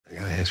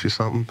ask you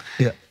something?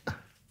 Yeah.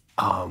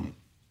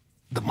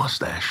 The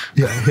mustache.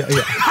 Yeah.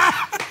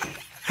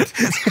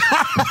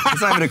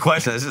 It's not even a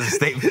question. It's just a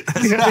statement.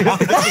 Where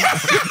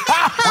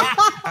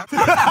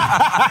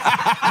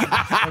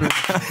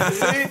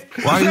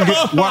are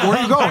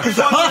you going?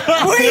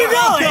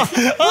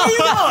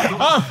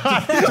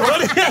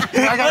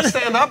 I gotta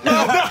stand up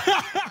now.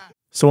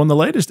 So on the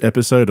latest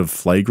episode of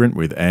Flagrant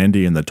with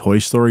Andy and the Toy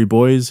Story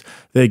Boys,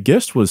 their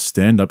guest was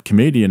stand-up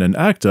comedian and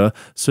actor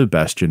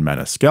Sebastian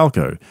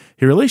Maniscalco.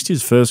 He released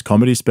his first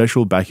comedy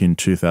special back in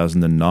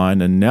 2009,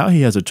 and now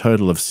he has a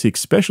total of 6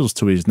 specials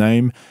to his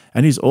name,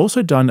 and he's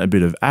also done a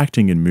bit of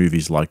acting in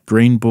movies like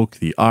Green Book,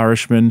 The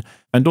Irishman,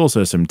 and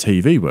also some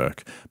TV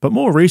work. But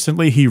more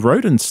recently, he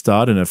wrote and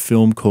starred in a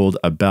film called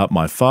About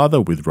My Father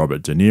with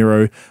Robert De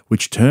Niro,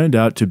 which turned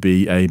out to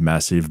be a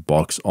massive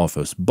box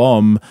office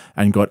bomb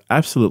and got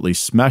absolutely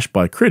smashed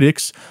by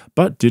critics,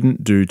 but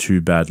didn't do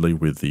too badly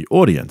with the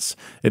audience.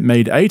 It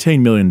made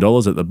 $18 million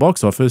at the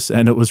box office,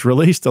 and it was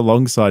released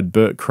alongside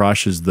Bert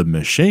Kreischer's The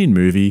Machine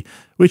movie,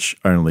 which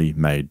only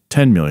made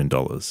 $10 million.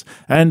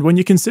 And when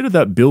you consider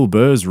that Bill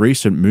Burr's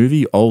recent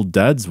movie Old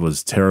Dads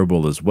was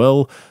terrible as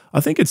well, I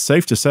think it's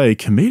safe to say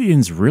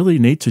comedians really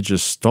need to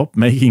just stop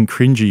making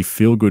cringy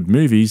feel-good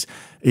movies,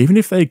 even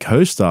if they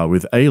co-star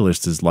with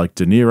A-listers like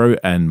De Niro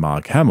and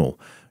Mark Hamill.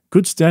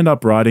 Good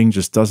stand-up writing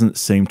just doesn't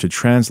seem to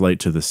translate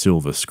to the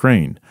silver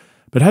screen.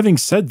 But having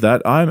said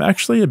that, I'm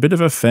actually a bit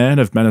of a fan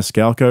of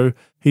Maniscalco.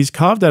 He's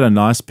carved out a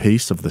nice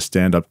piece of the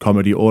stand-up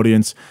comedy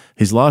audience.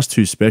 His last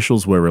 2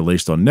 specials were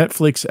released on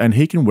Netflix, and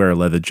he can wear a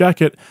leather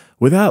jacket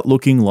without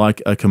looking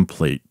like a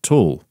complete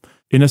tool.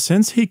 In a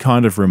sense, he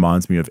kind of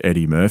reminds me of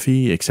Eddie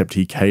Murphy, except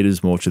he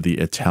caters more to the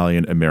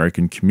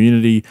Italian-American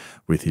community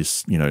with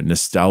his,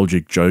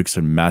 nostalgic jokes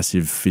and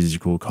massive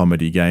physical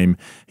comedy game.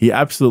 He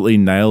absolutely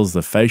nails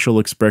the facial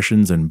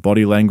expressions and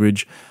body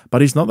language,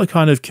 but he's not the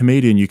kind of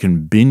comedian you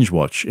can binge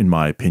watch, in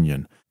my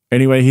opinion.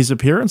 Anyway, his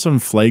appearance on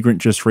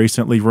Flagrant just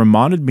recently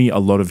reminded me a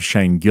lot of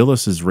Shane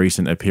Gillis'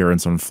 recent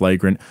appearance on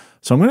Flagrant,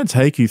 so I'm going to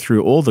take you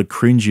through all the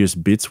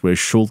cringiest bits where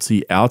Schulz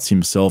outs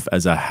himself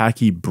as a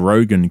hacky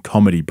Brogan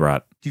comedy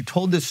brat. You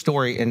told this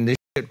story and this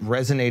shit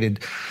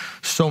resonated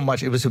so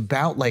much. It was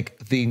about like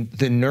the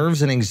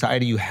nerves and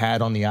anxiety you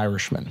had on The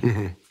Irishman.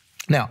 Mm-hmm.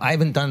 Now, I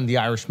haven't done The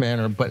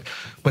Irishman, but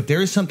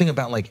there is something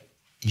about like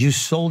you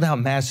sold out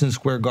Madison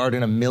Square Garden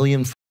 1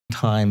 million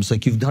times.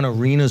 Like you've done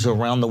arenas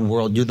around the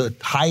world. You're the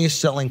highest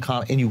selling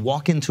and you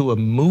walk into a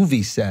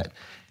movie set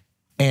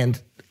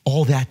and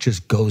all that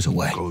just goes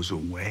away. Goes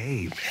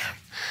away, man.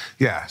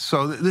 Yeah,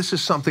 so this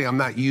is something I'm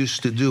not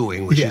used to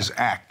doing, which is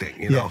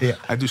acting, Yeah.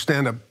 I do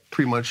stand-up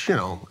pretty much,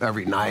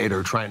 every night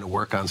or trying to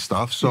work on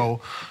stuff.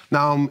 So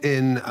now I'm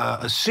in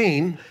a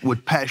scene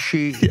with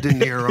Pesci, De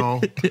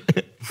Niro,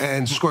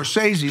 and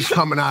Scorsese's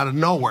coming out of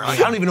nowhere. Like,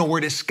 I don't even know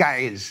where this guy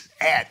is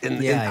at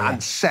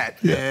on set.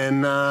 Yeah.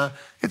 And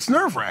it's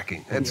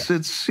nerve-wracking. It's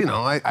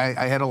I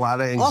had a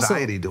lot of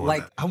anxiety doing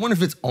that. I wonder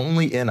if it's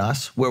only in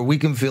us where we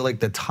can feel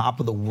like the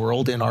top of the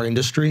world in our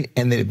industry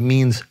and that it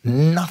means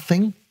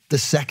nothing the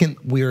second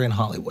we're in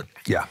Hollywood.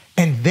 Yeah.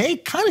 And they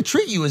kind of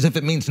treat you as if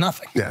it means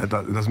nothing. Yeah, it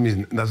doesn't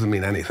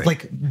mean anything.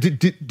 Like,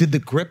 did the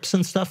grips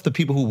and stuff, the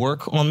people who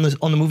work on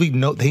the movie,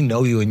 they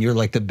know you and you're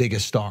like the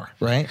biggest star,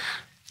 right?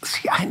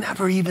 See, I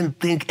never even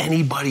think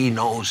anybody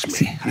knows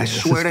me. I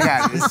swear to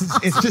God.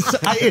 It's just,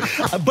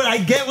 but I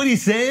get what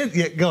he's saying.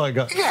 Yeah, go.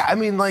 Yeah, I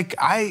mean, like,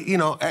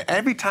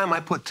 every time I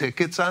put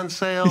tickets on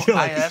sale,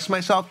 I ask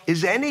myself,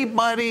 is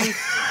anybody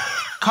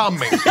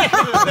coming?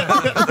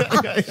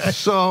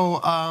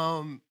 So,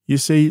 You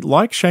see,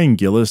 like Shane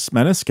Gillis,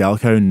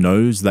 Maniscalco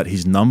knows that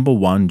his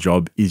 #1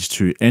 job is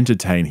to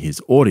entertain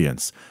his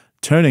audience.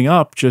 Turning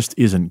up just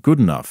isn't good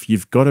enough.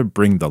 You've got to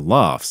bring the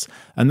laughs.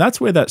 And that's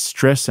where that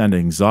stress and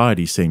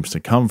anxiety seems to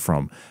come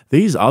from.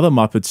 These other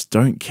Muppets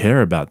don't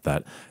care about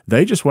that.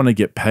 They just want to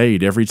get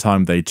paid every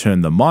time they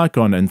turn the mic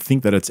on and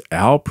think that it's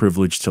our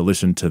privilege to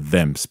listen to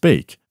them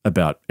speak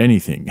about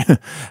anything.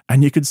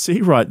 And you could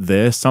see right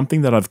there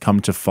something that I've come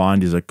to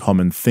find is a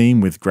common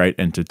theme with great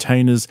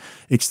entertainers.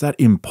 It's that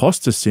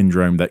imposter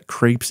syndrome that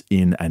creeps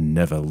in and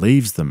never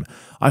leaves them.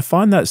 I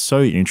find that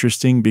so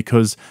interesting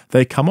because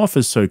they come off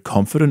as so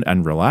confident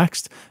and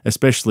relaxed,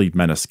 especially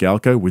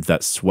Maniscalco with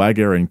that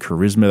swagger and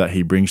charisma that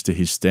he brings to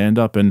his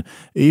stand-up and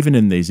even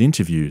in these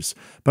interviews.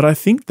 But I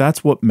think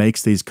that's what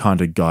makes these kind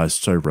of guys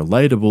so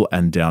relatable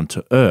and down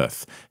to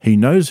earth. He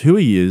knows who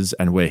he is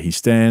and where he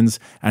stands,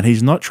 and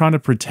he's not trying to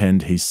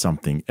pretend he's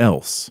something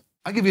else.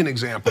 I'll give you an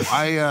example.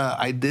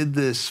 I did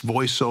this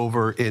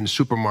voiceover in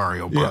Super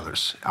Mario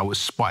Brothers. I was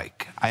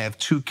Spike. I have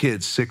 2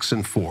 kids, 6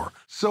 and 4.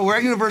 So we're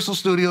at Universal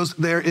Studios.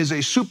 There is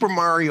a Super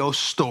Mario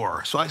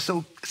store. So I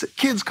said,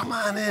 kids, come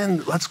on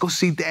in. Let's go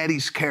see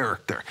Daddy's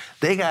character.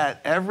 They got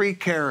every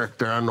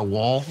character on the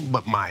wall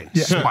but mine,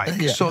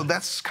 Spike. So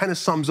that's kind of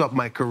sums up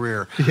my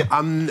career.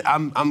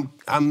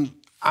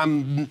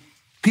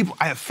 People,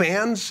 I have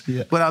fans,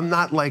 but I'm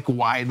not like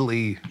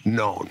widely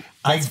known.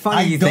 It's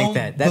funny you think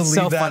that. That's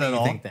so funny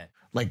you think that.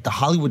 Like the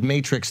Hollywood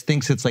Matrix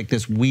thinks it's like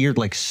this weird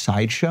like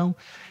sideshow.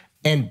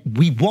 And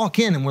we walk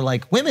in and we're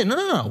like, wait a minute,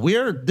 no.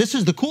 This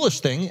is the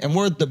coolest thing and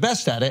we're the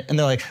best at it. And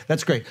they're like,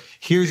 that's great.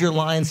 Here's your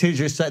lines, here's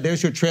your set,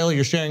 there's your trailer.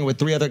 You're sharing with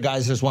 3 other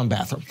guys, there's 1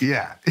 bathroom.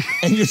 Yeah.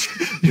 And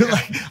you're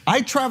like,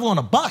 I travel on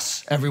a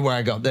bus everywhere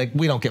I go. Like,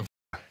 we don't give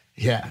a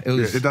Yeah,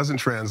 it doesn't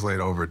translate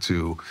over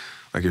to,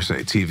 like you're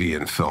saying, TV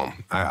and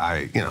film.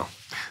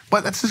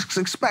 But that's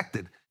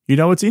expected. You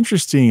know, it's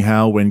interesting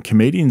how when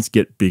comedians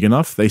get big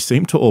enough, they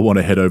seem to all want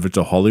to head over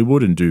to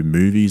Hollywood and do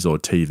movies or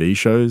TV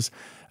shows.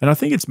 And I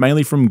think it's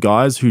mainly from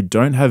guys who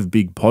don't have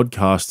big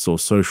podcasts or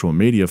social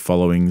media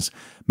followings.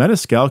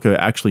 Maniscalco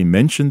actually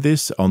mentioned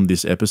this on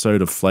this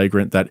episode of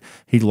Flagrant, that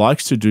he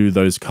likes to do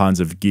those kinds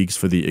of gigs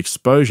for the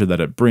exposure that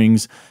it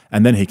brings,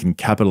 and then he can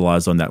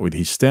capitalize on that with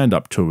his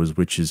stand-up tours,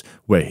 which is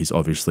where he's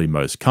obviously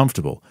most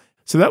comfortable.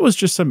 So that was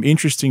just some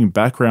interesting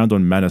background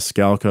on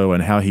Maniscalco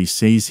and how he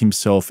sees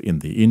himself in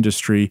the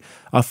industry.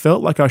 I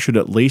felt like I should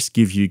at least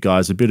give you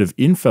guys a bit of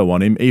info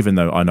on him, even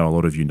though I know a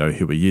lot of you know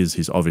who he is.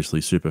 He's obviously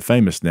super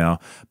famous now,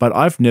 but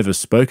I've never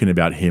spoken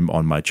about him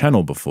on my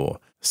channel before.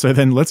 So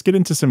then let's get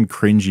into some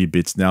cringy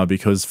bits now,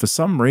 because for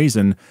some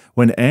reason,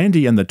 when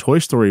Andy and the Toy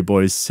Story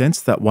boys sense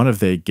that one of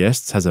their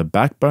guests has a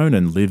backbone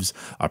and lives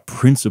a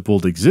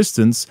principled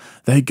existence,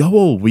 they go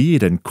all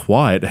weird and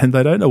quiet and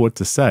they don't know what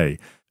to say.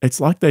 It's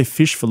like they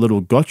fish for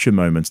little gotcha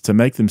moments to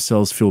make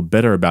themselves feel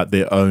better about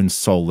their own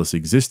soulless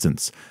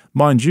existence.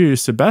 Mind you,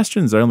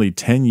 Sebastian's only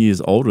 10 years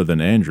older than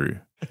Andrew.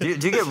 Do you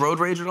get road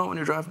rage at all when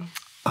you're driving?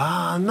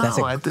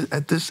 No.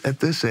 At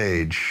this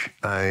age,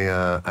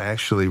 I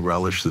actually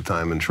relish the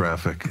time in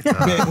traffic.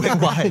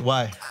 Wait,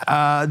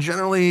 why?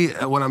 Generally,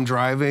 when I'm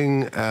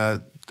driving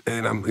and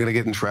I'm going to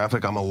get in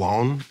traffic, I'm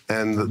alone.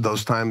 And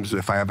those times,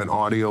 if I have an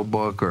audio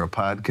book or a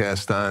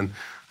podcast on,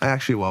 I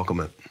actually welcome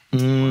it.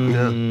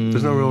 Yeah,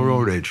 there's no real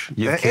road rage.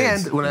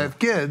 And when I have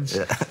kids,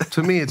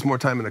 to me, it's more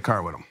time in the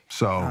car with them.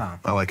 So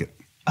I like it.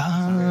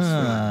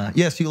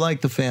 Yes, you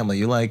like the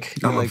family.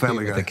 I'm a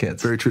family guy. The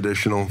kids. Very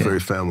traditional, very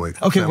family.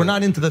 Okay, we're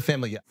not into the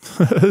family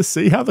yet.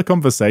 See how the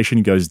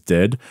conversation goes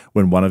dead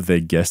when one of their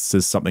guests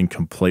says something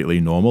completely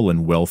normal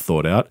and well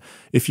thought out?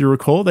 If you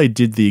recall, they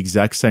did the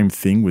exact same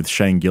thing with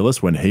Shane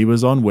Gillis when he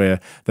was on, where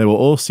they were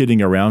all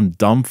sitting around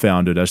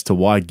dumbfounded as to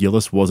why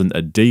Gillis wasn't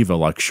a diva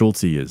like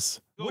Schulz is.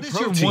 What is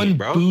your one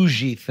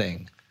bougie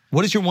thing?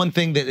 What is your one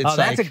thing that it's like? Oh,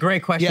 that's a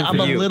great question. Yeah, I'm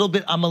a little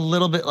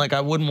bit like,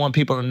 I wouldn't want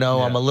people to know.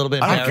 Yeah. I'm a little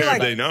bit I don't care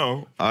if they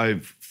know. I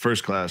have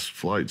first class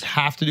flights.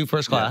 Have to do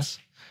first class,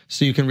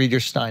 so you can read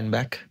your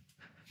Steinbeck.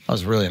 I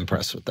was really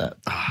impressed with that.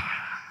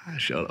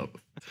 Shut up.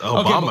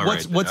 Okay,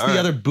 but what's the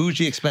other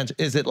bougie expense?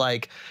 Is it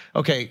like,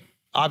 okay,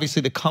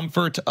 obviously the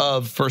comfort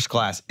of first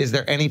class. Is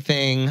there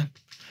anything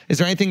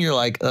you're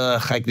like,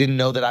 ugh, I didn't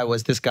know that I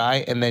was this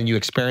guy, and then you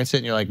experience it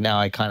and you're like, now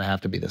I kind of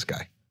have to be this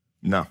guy?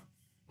 No.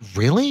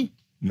 Really?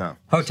 No.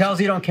 Hotels,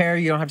 you don't care?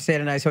 You don't have to stay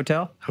at a nice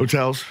hotel?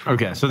 Hotels.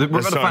 Okay, so we're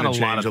going to find a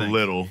lot of things. A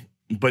little.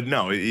 But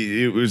no,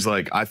 it was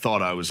like, I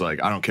thought I was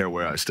like, I don't care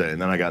where I stay.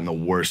 And then I got in the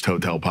worst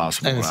hotel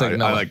possible. And it's like,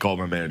 no. I called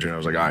my manager and I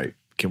was like, all right,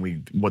 can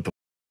we, what the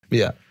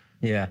Yeah.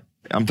 Yeah.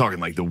 I'm talking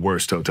like the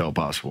worst hotel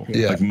possible.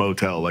 Yeah. Like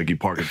motel, like you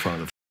park in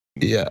front of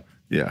the Yeah.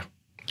 Yeah.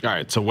 All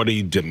right, so what do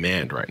you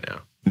demand right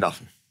now?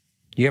 Nothing.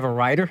 You have a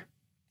rider?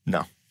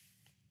 No.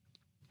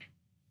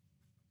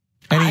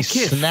 Any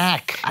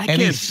snack? I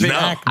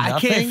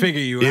can't figure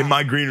you out. In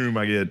my green room,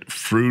 I get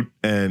fruit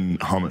and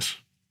hummus.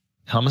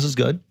 Hummus is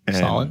good. And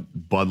solid.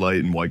 Bud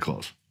Light and White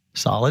Claws.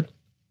 Solid.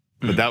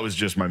 But that was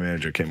just my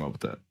manager came up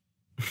with that.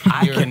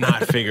 I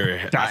cannot figure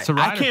it out.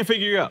 I can't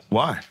figure you out.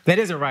 Why? That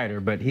is a rider,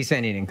 but he's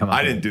saying he didn't come up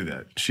I with didn't do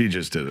that. She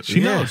just did it. She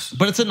knows.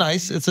 But it's a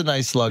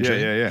nice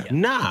luxury. Yeah.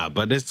 Nah,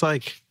 but it's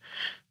like,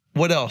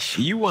 what else?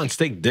 you want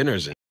steak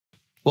dinners.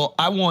 Well,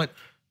 I want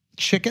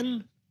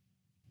chicken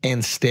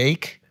and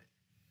steak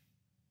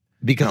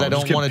because No, I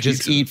don't want to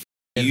just eat.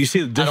 You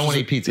see the difference? I don't want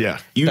to eat pizza. Yeah.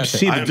 You That's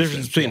see it. the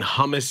difference between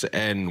hummus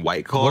and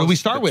White Claws? What do we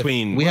start with?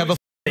 Between- We have a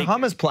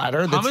hummus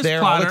platter that's Hummus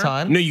there all the platter.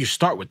 time. No, you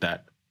start with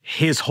that.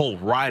 His whole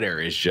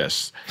rider is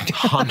just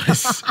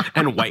hummus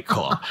and White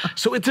Claw.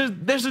 So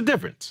there's a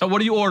difference. So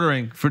what are you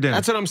ordering for dinner?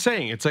 That's what I'm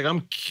saying. It's like,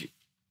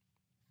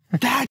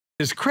 that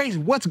is crazy.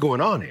 What's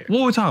going on here?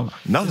 What are we talking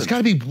about? Nothing. There's got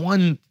to be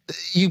one.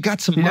 You've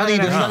got some money.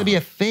 There's got to be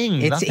a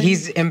thing. Nothing?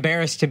 He's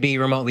embarrassed to be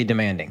remotely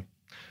demanding.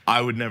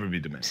 I would never be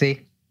demanding.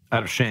 See?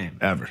 Out of shame.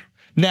 Ever.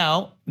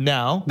 Now.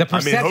 The perception,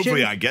 I mean,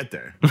 hopefully I get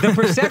there. The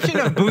perception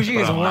of bougie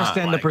is worse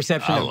than the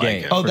perception of like gay.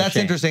 it. Oh, for that's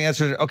shame. interesting.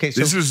 Okay,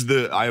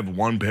 so I have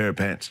one pair of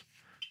pants.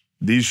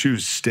 These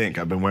shoes stink.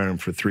 I've been wearing them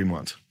for 3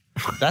 months.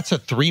 that's a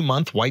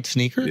 3-month white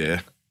sneaker? Yeah.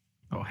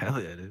 Oh,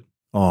 hell yeah, dude.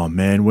 Oh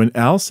man, when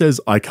Al says,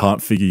 I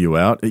can't figure you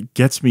out, it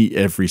gets me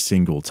every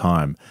single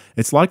time.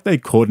 It's like they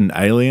caught an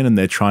alien and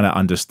they're trying to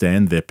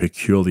understand their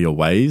peculiar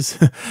ways.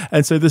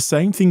 And so the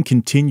same thing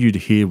continued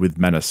here with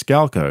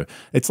Maniscalco.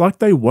 It's like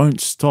they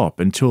won't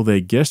stop until their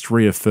guest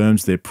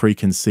reaffirms their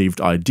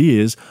preconceived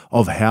ideas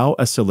of how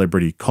a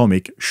celebrity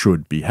comic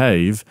should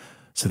behave,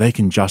 so they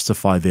can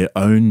justify their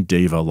own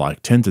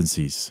diva-like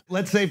tendencies.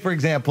 Let's say, for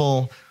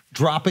example,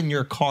 dropping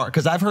your car,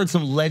 because I've heard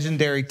some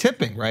legendary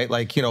tipping, right?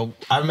 Like,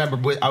 I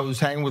remember I was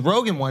hanging with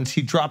Rogan once.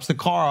 He drops the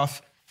car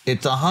off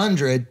it's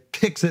 100.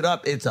 Picks it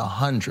up, it's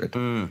 100.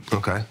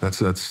 Okay,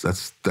 that's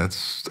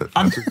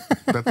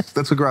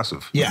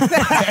aggressive. Yeah.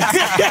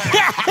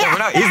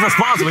 He's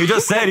responsible. He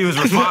just said he was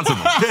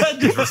responsible.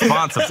 He's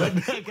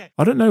responsible.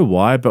 I don't know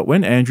why, but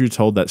when Andrew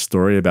told that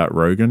story about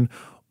Rogan,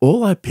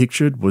 all I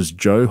pictured was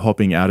Joe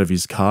hopping out of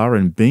his car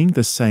and being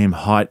the same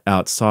height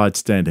outside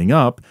standing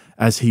up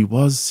as he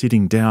was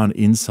sitting down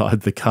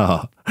inside the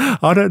car.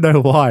 I don't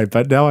know why,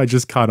 but now I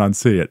just can't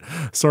unsee it.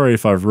 Sorry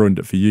if I've ruined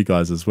it for you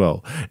guys as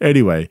well.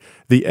 Anyway,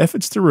 the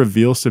efforts to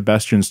reveal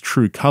Sebastian's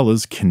true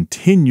colours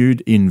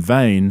continued in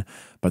vain,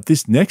 but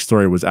this next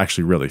story was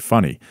actually really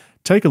funny.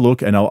 Take a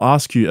look and I'll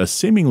ask you a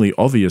seemingly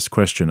obvious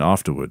question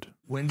afterward.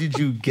 When did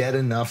you get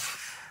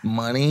enough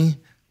money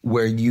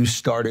where you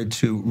started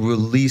to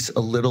release a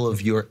little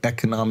of your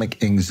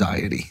economic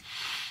anxiety?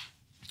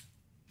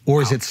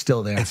 Or is it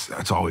still there?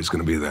 It's always going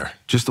to be there.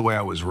 Just the way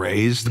I was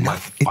raised. My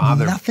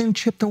father. Nothing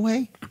chipped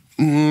away?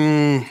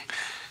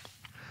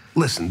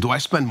 Listen, do I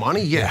spend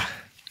money? Yeah.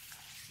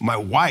 My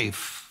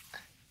wife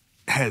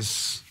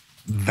has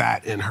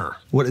that in her.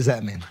 What does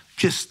that mean?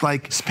 Just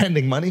like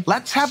spending money?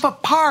 Let's have a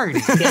party.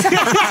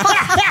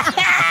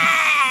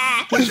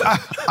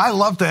 I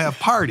love to have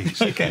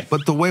parties. Okay.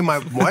 But the way my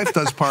wife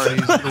does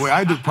parties and the way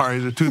I do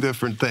parties are two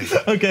different things.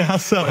 Okay, how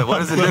so? Wait,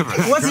 what is the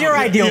difference? What's your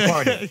ideal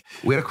party?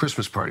 We had a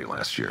Christmas party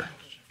last year.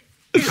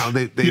 You know,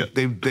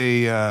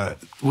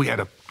 we had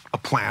a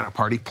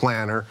party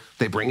planner.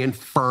 They bring in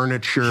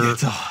furniture.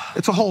 It's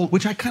a whole...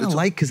 Which I kind of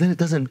like, because then it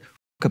doesn't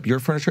fuck up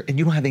your furniture and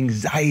you don't have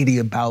anxiety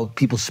about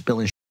people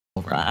spilling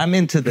over. I'm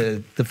into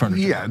the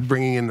furniture. Yeah,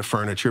 bringing in the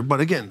furniture.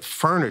 But again,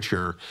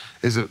 furniture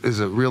is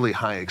a really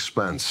high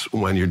expense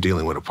when you're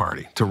dealing with a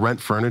party. To rent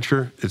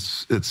furniture,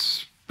 it's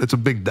a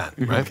big dent,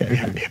 right? Okay.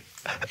 You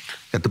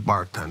got the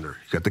bartender,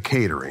 you got the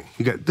catering,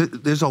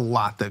 there's a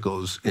lot that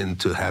goes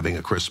into having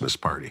a Christmas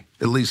party,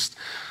 at least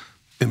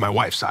in my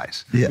wife's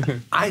eyes. Yeah.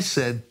 I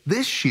said,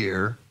 this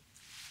year,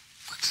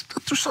 let's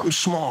do something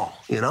small,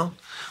 you know?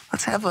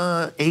 Let's have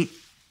 8,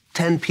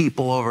 10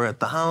 people over at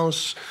the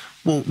house.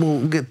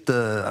 We'll get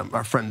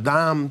our friend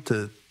Dom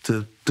to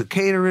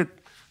cater it.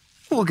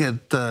 We'll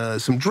get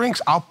some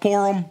drinks. I'll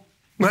pour them.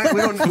 Right?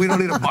 We don't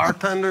need a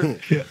bartender.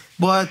 Yeah.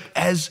 But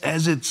as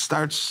it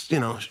starts, you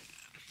know,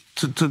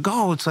 to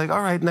go, it's like,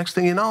 all right. Next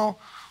thing you know,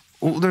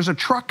 there's a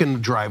truck in the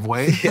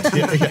driveway,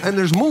 and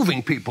there's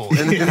moving people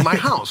in my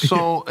house.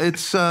 So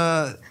it's.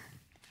 I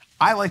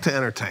like to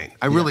entertain.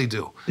 I really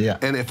do. Yeah.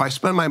 And if I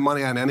spend my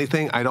money on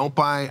anything, I don't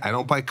buy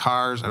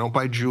cars. I don't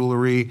buy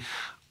jewelry.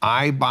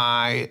 I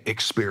buy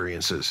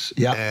experiences.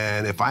 Yep.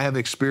 And if I have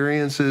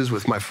experiences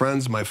with my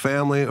friends, my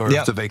family, or if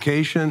it's a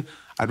vacation,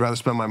 I'd rather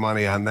spend my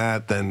money on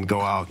that than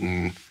go out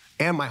and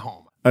my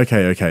home.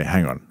 Okay,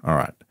 hang on. All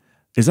right.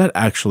 Is that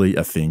actually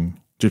a thing?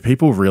 Do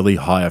people really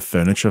hire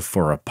furniture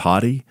for a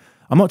party?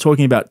 I'm not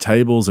talking about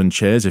tables and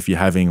chairs if you're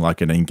having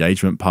like an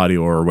engagement party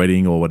or a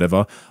wedding or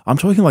whatever. I'm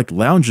talking like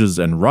lounges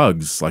and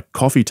rugs, like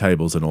coffee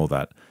tables and all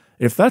that.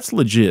 If that's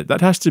legit,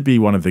 that has to be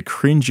one of the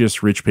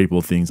cringiest rich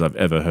people things I've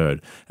ever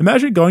heard.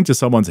 Imagine going to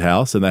someone's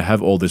house and they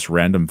have all this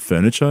random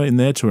furniture in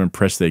there to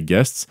impress their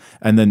guests,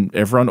 and then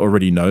everyone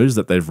already knows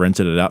that they've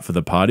rented it out for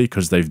the party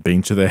because they've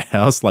been to their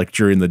house like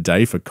during the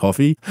day for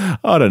coffee.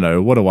 I don't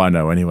know. What do I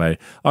know anyway?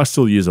 I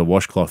still use a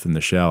washcloth in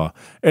the shower.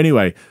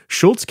 Anyway,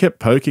 Schulz kept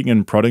poking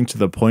and prodding to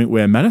the point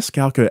where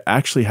Maniscalco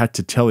actually had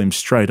to tell him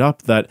straight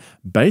up that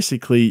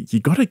basically,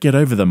 you got to get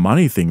over the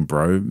money thing,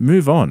 bro.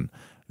 Move on.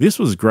 This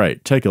was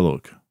great. Take a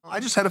look. I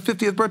just had a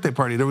 50th birthday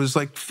party. There was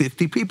like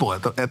 50 people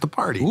at the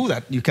party. Ooh,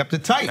 you kept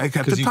it tight. I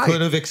kept it tight. Because you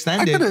could have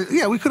extended.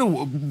 We could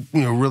have,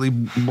 really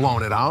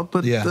blown it out.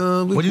 But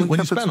what do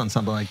you spend on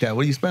something like that?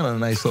 What do you spend on a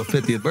nice little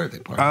 50th birthday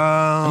party?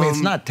 I mean,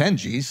 it's not 10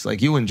 G's.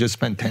 Like you wouldn't just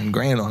spend 10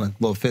 grand on a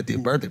little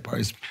 50th birthday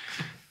party.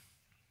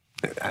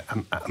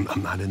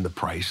 I'm not into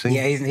pricing.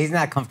 Yeah, he's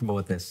not comfortable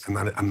with this. I'm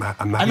not.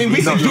 I mean,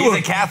 he's a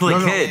Catholic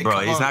kid, bro.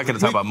 He's not going to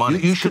talk about money.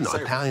 You should know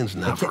Italians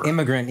never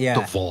immigrant,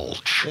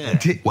 divulge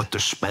what they're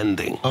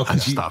spending on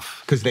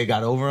stuff. Because they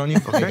got over on you?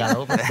 They got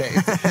over?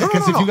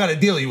 Because if you got a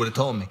deal, you would have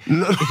told me.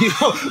 No.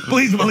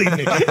 Please believe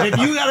me. If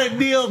you got a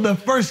deal, the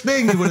first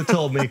thing you would have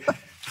told me.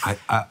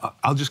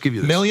 I'll just give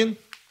you this. $1 million?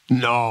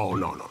 No,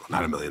 not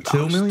 $1 million.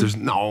 $2 million? There's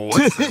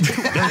it's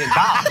 $1 million.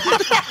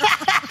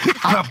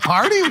 On a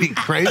party? Are you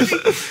crazy?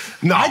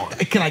 No.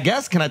 Can I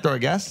guess? Can I throw a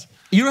guess?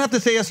 You don't have to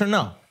say yes or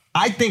no.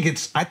 I think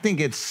it's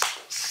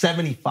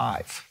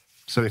 75.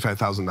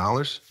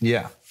 $75,000?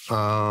 Yeah.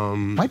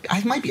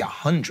 Might be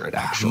 100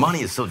 actually.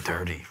 Money is so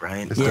dirty,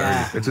 right? It's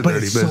dirty. It's a but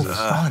dirty it's business.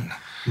 So fun.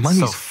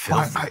 Money's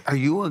fun. Are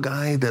you a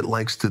guy that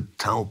likes to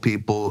tell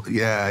people,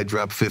 yeah, I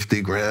dropped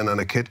 50 grand on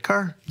a kit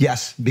car?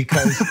 Yes,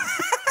 because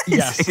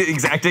yes.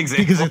 Exact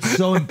example. Because it's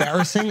so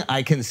embarrassing,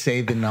 I can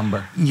say the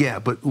number. Yeah,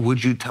 but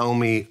would you tell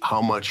me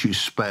how much you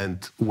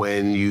spent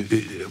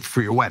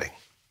for your wedding?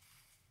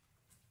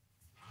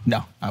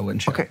 No, I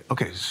wouldn't share.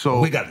 Okay,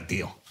 so we got a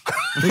deal.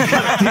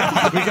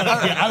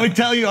 I would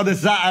tell you on the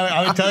side.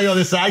 I would tell you on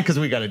the side because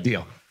we got a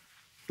deal.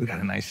 We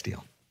got a nice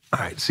deal. All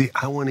right, see,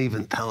 I wouldn't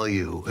even tell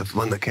you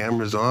when the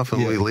camera's off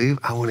and we leave.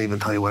 I wouldn't even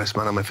tell you what I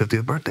spent on my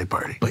 50th birthday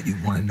party. But you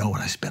want to know what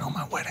I spent on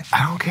my wedding?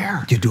 I don't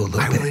care. You do a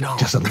little bit. I really don't.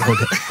 Just a little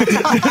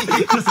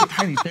bit. Just a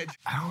tiny bit.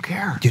 I don't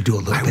care. You do a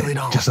little bit. I really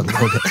don't. Just a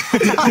little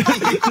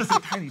bit. Just a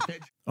tiny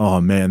bit. Oh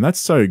man, that's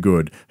so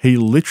good. He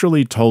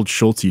literally told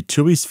Schulz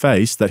to his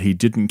face that he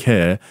didn't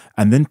care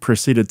and then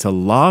proceeded to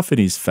laugh in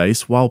his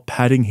face while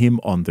patting him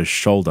on the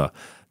shoulder.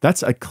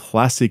 That's a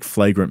classic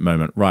Flagrant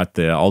moment right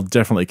there. I'll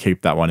definitely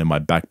keep that one in my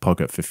back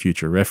pocket for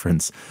future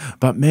reference.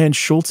 But man,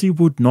 Schulz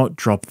would not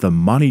drop the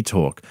money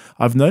talk.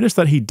 I've noticed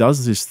that he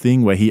does this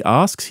thing where he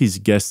asks his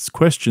guests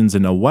questions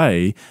in a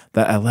way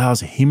that allows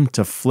him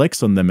to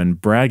flex on them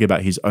and brag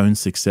about his own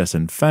success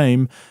and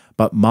fame,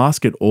 but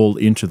mask it all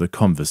into the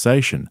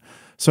conversation.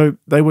 So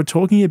they were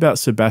talking about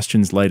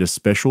Sebastian's latest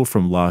special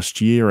from last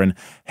year and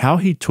how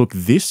he took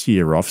this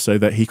year off so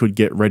that he could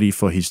get ready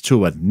for his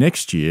tour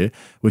next year,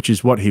 which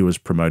is what he was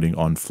promoting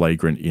on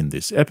Flagrant in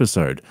this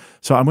episode.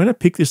 So I'm going to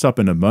pick this up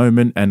in a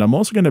moment, and I'm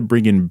also going to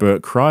bring in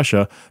Bert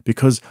Kreischer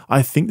because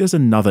I think there's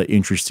another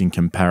interesting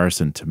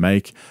comparison to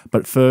make.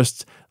 But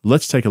first,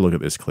 let's take a look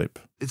at this clip.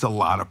 It's a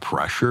lot of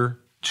pressure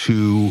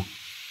to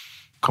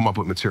come up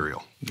with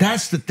material.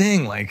 That's the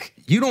thing. Like,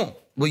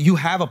 well, you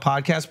have a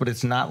podcast, but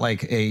it's not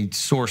like a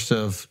source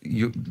of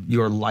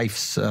your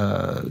life's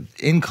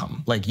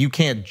income. Like, you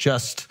can't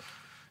just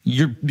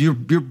your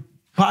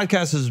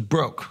podcast is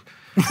broke.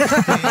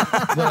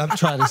 What I'm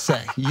trying to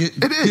say.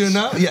 It is. You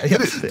know? Yeah.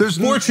 It is.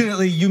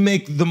 Fortunately, you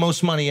make the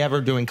most money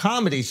ever doing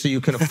comedy, so you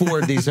can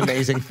afford these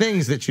amazing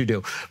things that you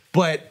do.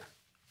 But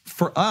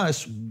for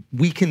us,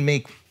 we can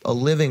make a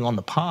living on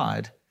the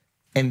pod,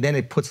 and then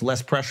it puts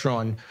less pressure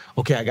on,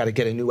 okay, I got to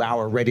get a new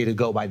hour ready to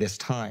go by this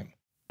time.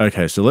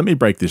 Okay, so let me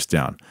break this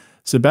down.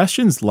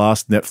 Sebastian's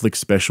last Netflix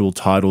special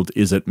titled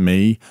Is It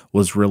Me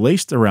was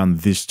released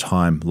around this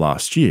time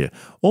last year,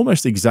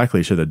 almost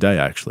exactly to the day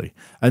actually.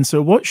 And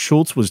so what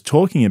Schulz was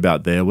talking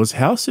about there was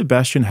how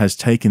Sebastian has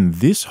taken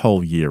this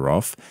whole year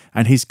off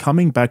and he's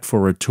coming back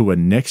for a tour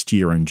next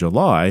year in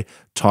July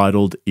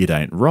titled It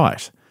Ain't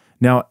Right.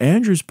 Now,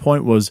 Andrew's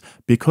point was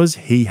because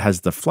he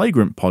has the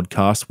Flagrant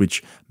podcast,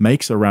 which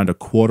makes around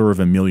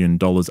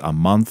 $250,000 a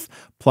month,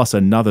 plus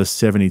another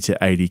 70 to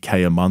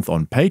 80K a month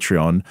on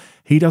Patreon,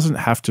 he doesn't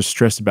have to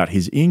stress about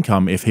his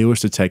income if he was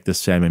to take the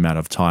same amount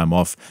of time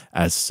off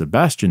as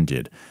Sebastian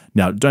did.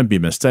 Now, don't be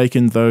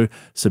mistaken though,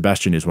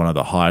 Sebastian is one of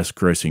the highest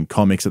grossing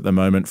comics at the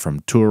moment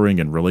from touring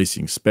and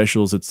releasing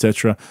specials,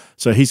 etc.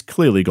 So he's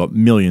clearly got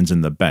millions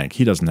in the bank.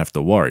 He doesn't have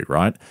to worry,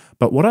 right?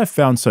 But what I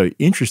found so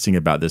interesting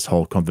about this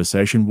whole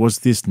conversation was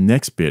this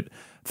next bit.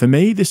 For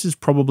me, this is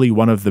probably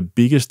one of the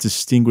biggest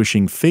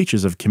distinguishing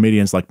features of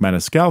comedians like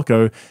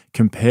Maniscalco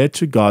compared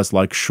to guys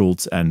like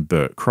Schulz and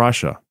Bert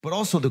Kreischer. But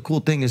also the cool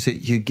thing is that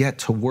you get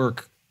to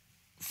work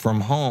from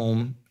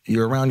home,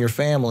 you're around your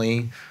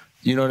family,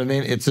 you know what I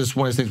mean? It's just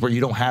one of those things where you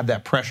don't have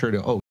that pressure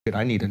to, oh, shit,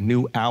 I need a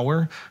new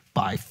hour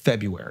by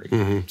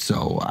February.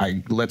 So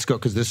let's go,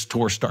 because this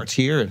tour starts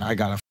here and I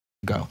gotta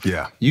go.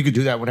 Yeah. You could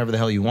do that whenever the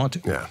hell you want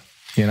to. Yeah.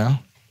 You know?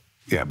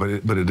 Yeah, but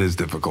it is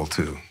difficult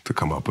to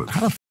come up with. How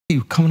the f are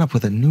you coming up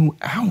with a new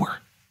hour?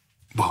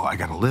 Well, I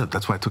got to live.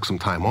 That's why I took some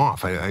time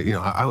off. I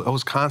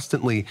was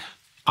constantly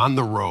on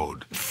the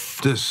road,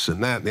 this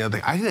and that and the other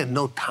thing. I had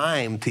no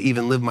time to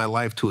even live my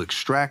life to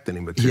extract any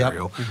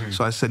material. Yep.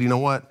 So I said, you know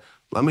what?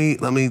 Let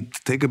me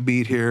take a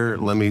beat here.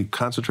 Let me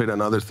concentrate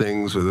on other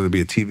things, whether it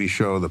be a TV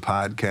show, the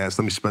podcast.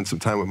 Let me spend some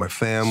time with my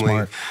family.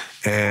 Smart.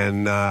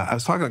 And I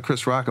was talking to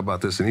Chris Rock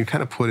about this, and he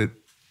kind of put it,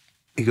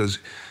 he goes,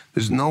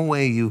 there's no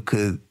way you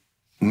could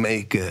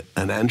make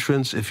an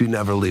entrance if you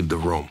never leave the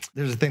room.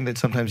 There's a thing that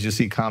sometimes you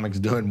see comics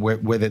doing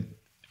with it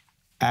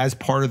as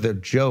part of their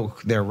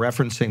joke. They're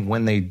referencing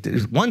when they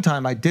did. One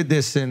time I did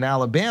this in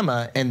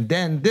Alabama and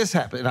then this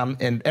happened.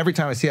 And every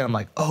time I see it, I'm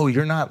like, oh,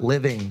 you're not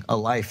living a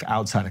life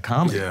outside of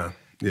comedy. Yeah.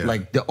 Yeah.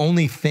 Like the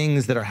only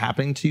things that are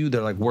happening to you that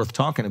are like worth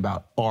talking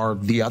about are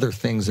the other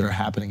things that are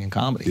happening in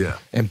comedy. Yeah.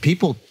 And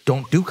people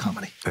don't do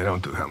comedy. They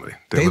don't do comedy.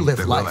 They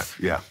live life.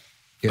 Yeah.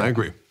 I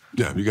agree.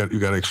 Yeah, you got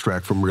to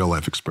extract from real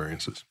life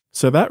experiences.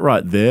 So that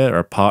right there,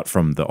 apart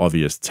from the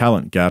obvious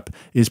talent gap,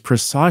 is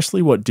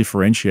precisely what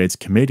differentiates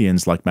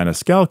comedians like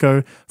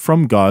Maniscalco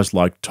from guys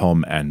like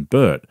Tom and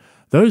Bert.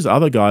 Those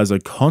other guys are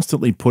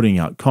constantly putting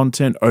out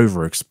content,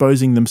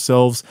 overexposing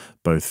themselves,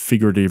 both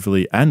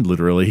figuratively and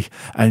literally,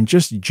 and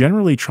just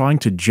generally trying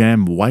to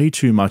jam way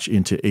too much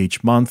into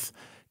each month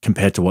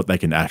compared to what they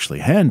can actually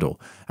handle.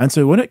 And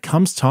so when it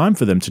comes time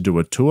for them to do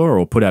a tour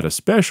or put out a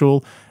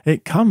special,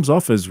 it comes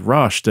off as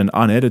rushed and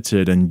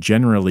unedited and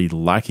generally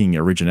lacking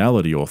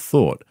originality or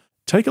thought.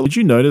 Did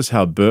you notice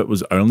how Bert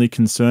was only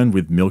concerned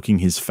with milking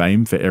his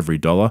fame for every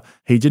dollar?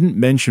 He didn't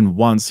mention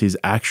once his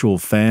actual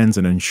fans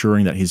and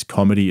ensuring that his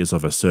comedy is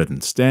of a certain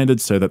standard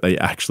so that they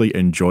actually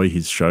enjoy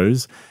his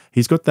shows.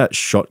 He's got that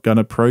shotgun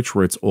approach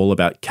where it's all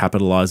about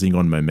capitalizing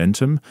on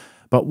momentum.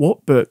 But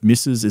what Bert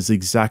misses is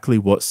exactly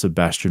what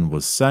Sebastian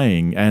was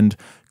saying, and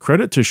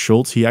credit to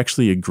Schulz, he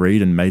actually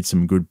agreed and made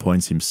some good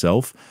points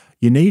himself.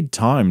 You need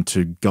time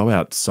to go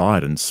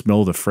outside and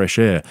smell the fresh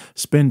air,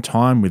 spend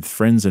time with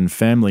friends and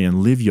family,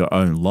 and live your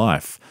own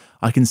life.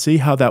 I can see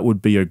how that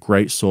would be a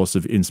great source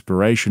of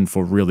inspiration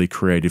for really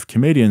creative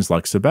comedians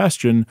like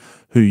Sebastian,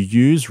 who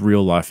use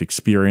real-life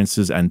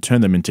experiences and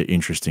turn them into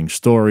interesting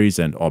stories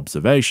and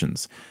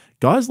observations.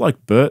 Guys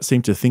like Bert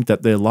seem to think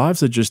that their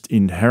lives are just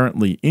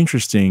inherently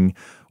interesting,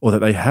 or that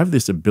they have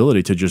this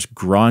ability to just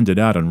grind it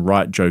out and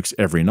write jokes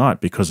every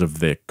night because of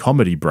their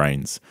comedy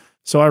brains.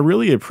 So I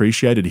really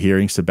appreciated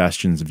hearing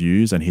Sebastian's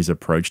views and his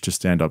approach to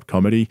stand-up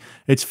comedy.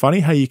 It's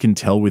funny how you can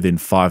tell within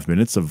 5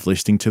 minutes of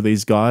listening to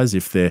these guys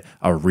if they're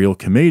a real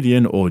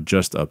comedian or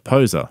just a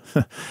poser.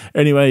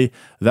 Anyway,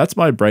 that's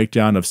my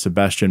breakdown of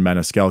Sebastian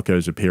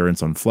Maniscalco's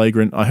appearance on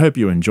Flagrant. I hope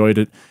you enjoyed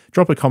it.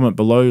 Drop a comment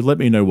below, let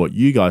me know what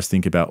you guys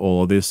think about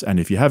all of this, and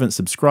if you haven't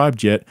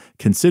subscribed yet,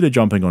 consider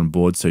jumping on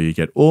board so you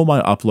get all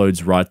my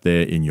uploads right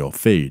there in your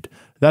feed.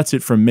 That's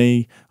it from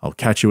me. I'll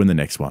catch you in the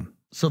next one.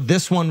 So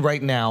this one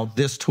right now,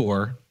 this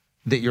tour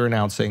that you're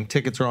announcing,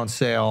 tickets are on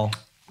sale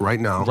right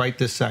now. Right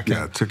this second.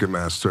 Yeah,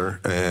 Ticketmaster,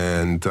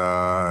 and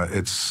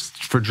it's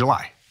for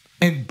July.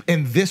 And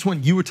this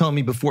one, you were telling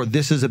me before,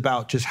 this is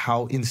about just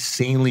how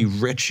insanely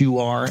rich you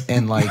are,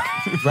 and like,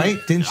 right?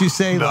 Didn't you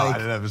say No, like?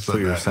 I never said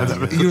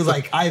that. You're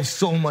like, I have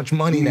so much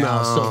money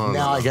now, so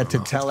now I get to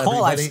tell everybody.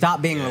 Cole, I've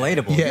stopped being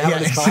relatable. Yeah,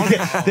 Is that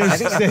what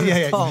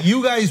it's called? yeah.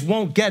 You guys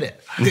won't get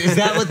it. Is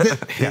that what the?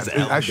 His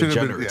Ellen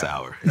DeGeneres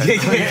hour.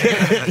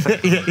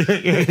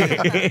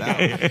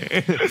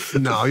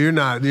 No, you're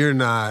not. You're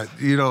not.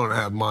 You don't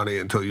have money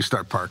until you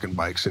start parking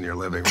bikes in your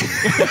living room.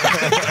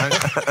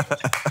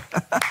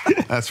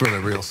 That's where the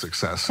real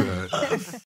success is.